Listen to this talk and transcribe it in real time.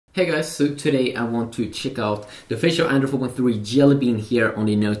Hey guys, so today I want to check out the official Android 4.3 Jelly Bean here on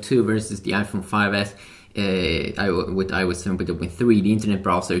the Note 2 versus the iPhone 5s with iOS 7.0.3, the internet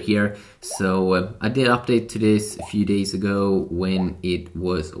browser here. So I did update to this a few days ago when it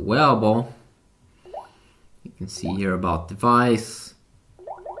was available. You can see here about device.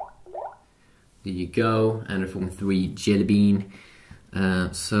 There you go, Android 4.3 Jelly Bean.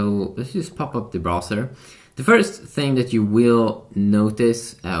 So let's just pop up the browser. The first thing that you will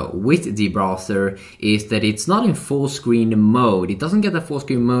notice with the browser is that it's not in full screen mode. It doesn't get the full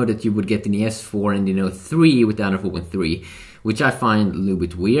screen mode that you would get in the S4 and the Note 3 with the Android 4.3, which I find a little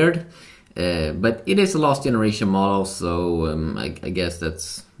bit weird. But it is a last generation model, so I guess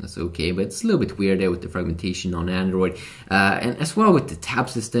that's okay. But it's a little bit weird there with the fragmentation on Android, and as well with the tab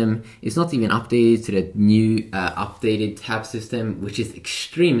system. It's not even updated to the new updated tab system, which is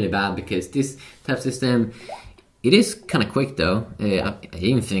extremely bad because this tab system, it is kind of quick though. I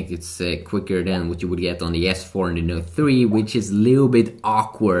even think it's quicker than what you would get on the S4 and the Note 3, which is a little bit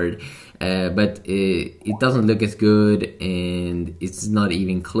awkward. But it doesn't look as good, and it's not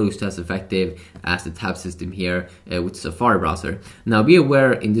even close to as effective as the tab system here with Safari browser. Now be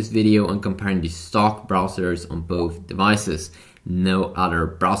aware, in this video I'm comparing the stock browsers on both devices, no other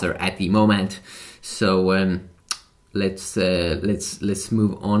browser at the moment. So let's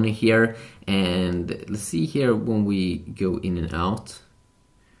move on here, and let's see here when we go in and out.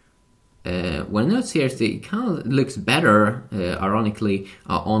 What I notice here is that it kind of looks better, ironically,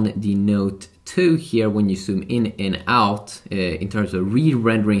 on the Note 2 here when you zoom in and out in terms of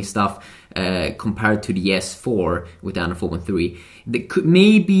re-rendering stuff compared to the S4 with Android 4.3. That could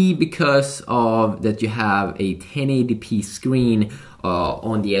maybe because of that you have a 1080p screen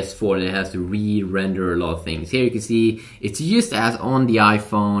on the S4 and it has to re-render a lot of things. Here you can see it's just as on the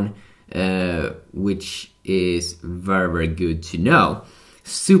iPhone, which is very good to know.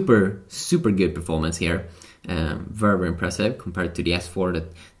 Super good performance here. Very impressive compared to the S4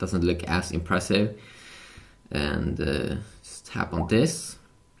 that doesn't look as impressive. And just tap on this,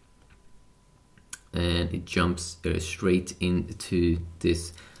 and it jumps straight into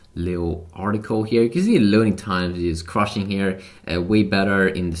this little article here. You can see the loading times is crushing here, way better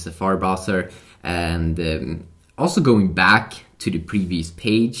in the Safari browser, and also going back to the previous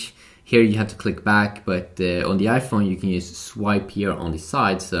page. Here you have to click back, but on the iPhone you can just swipe here on the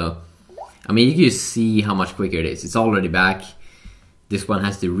side. So, I mean, you can just see how much quicker it is. It's already back. This one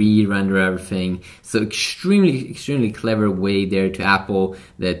has to re-render everything. So extremely clever way there to Apple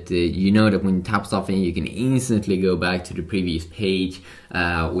that you know that when you tap something you can instantly go back to the previous page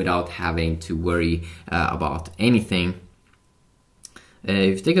without having to worry about anything.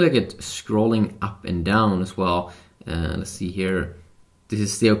 If you take a look at scrolling up and down as well, let's see here. This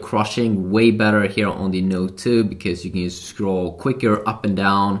is still crushing, way better here on the Note 2 because you can just scroll quicker up and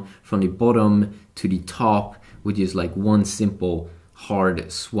down from the bottom to the top with just like one simple hard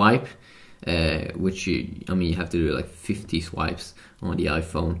swipe, which you have to do like 50 swipes on the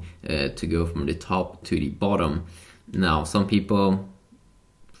iPhone to go from the top to the bottom. Now some people,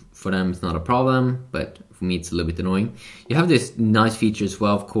 for them it's not a problem, but for me it's a little bit annoying. You have this nice feature as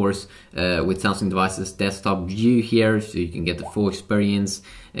well, of course, with Samsung devices, desktop view here, so you can get the full experience.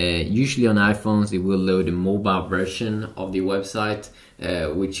 Usually on iPhones it will load a mobile version of the website,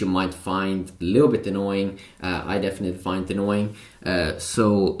 which you might find a little bit annoying. I definitely find it annoying.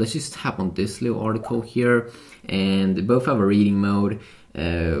 So let's just tap on this little article here, and they both have a reading mode,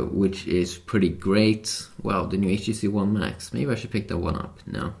 which is pretty great. Well, the new HTC One Max, maybe I should pick that one up.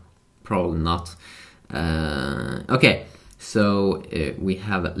 No, probably not. Okay, so we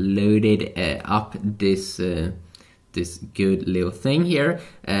have loaded up this this good little thing here.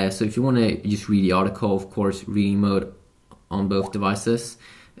 So if you want to just read the article, of course, reading mode on both devices.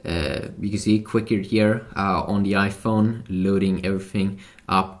 You can see quicker here on the iPhone, loading everything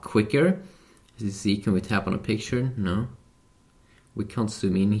up quicker. As you see, can we tap on a picture? No. We can't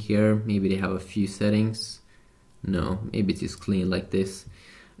zoom in here. Maybe they have a few settings. No, maybe it's just clean like this.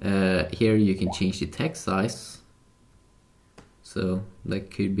 Here you can change the text size, so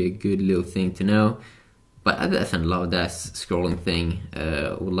that could be a good little thing to know. But I definitely love that scrolling thing.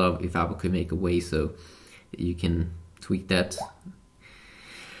 Would love if Apple could make a way so you can tweak that.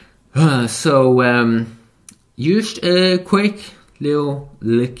 Just a quick little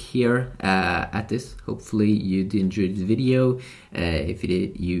look here at this. Hopefully you did enjoy this video. If you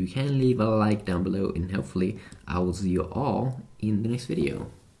did, you can leave a like down below, and hopefully I will see you all in the next video.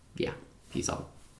 Yeah, peace out.